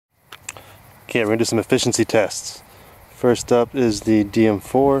Okay, we're going to do some efficiency tests. First up is the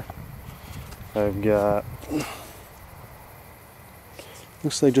DM4. I've got,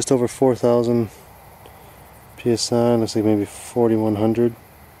 looks like just over 4,000 PSI, looks like maybe 4,100.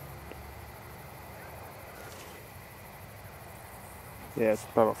 Yeah, it's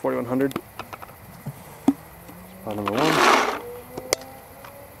probably about 4,100. Spot number one.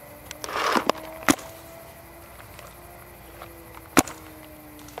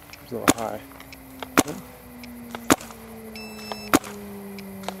 It's a little high.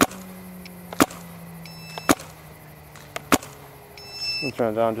 I'll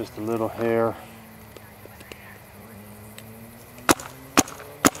turn it down just a little hair.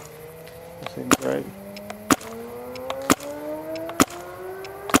 That seems right.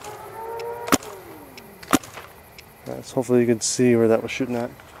 That's hopefully you can see where that was shooting at.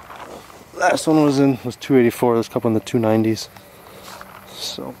 Last one was 284. There's a couple in the 290s.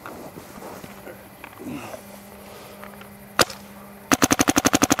 So.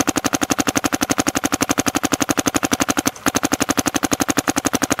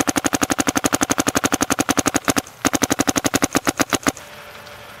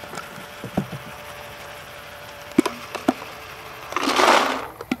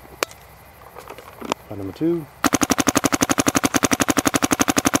 Number two.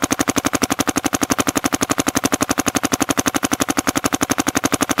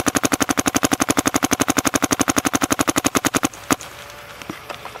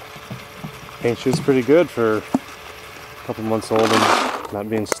 Paint shoots pretty good for a couple months old and not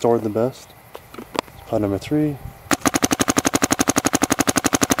being stored the best. Spot number three.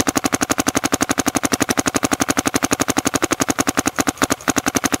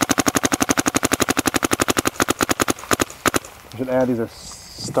 I should add these are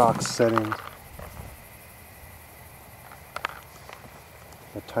stock settings.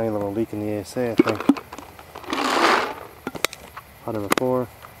 A tiny little leak in the ASA, I think. Spot number four.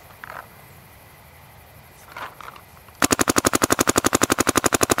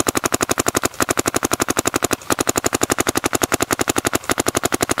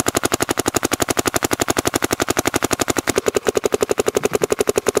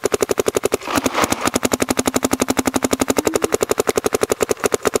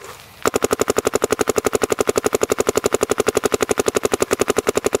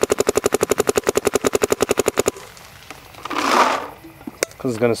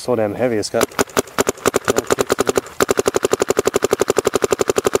 Because it's going to so damn heavy, it's got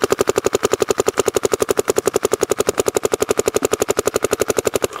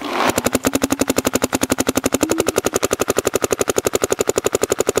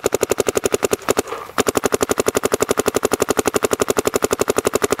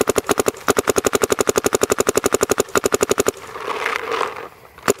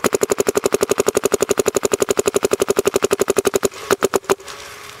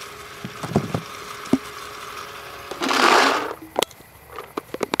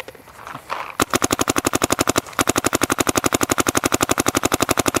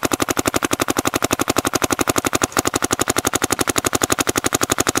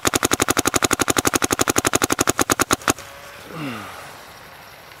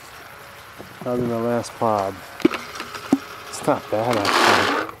probably my last pod. It's not bad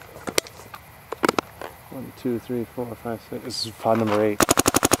actually. 1, 2, 3, 4, 5, 6. This is pod number 8. Yeah,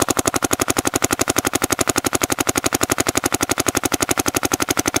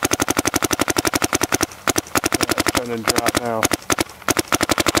 it's starting to drop now.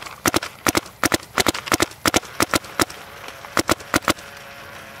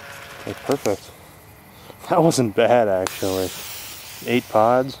 Okay, perfect. That wasn't bad actually. 8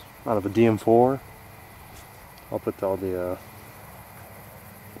 pods out of a DM4. I'll put all the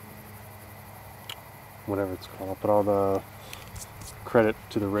whatever it's called. I'll put all the credit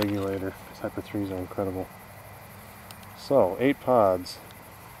to the regulator. These Hyper 3s are incredible. So 8 pods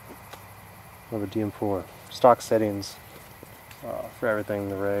of a DM4. Stock settings for everything.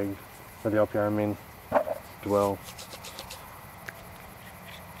 The reg, for the LPR, I mean, dwell.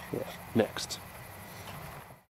 Yeah. Next.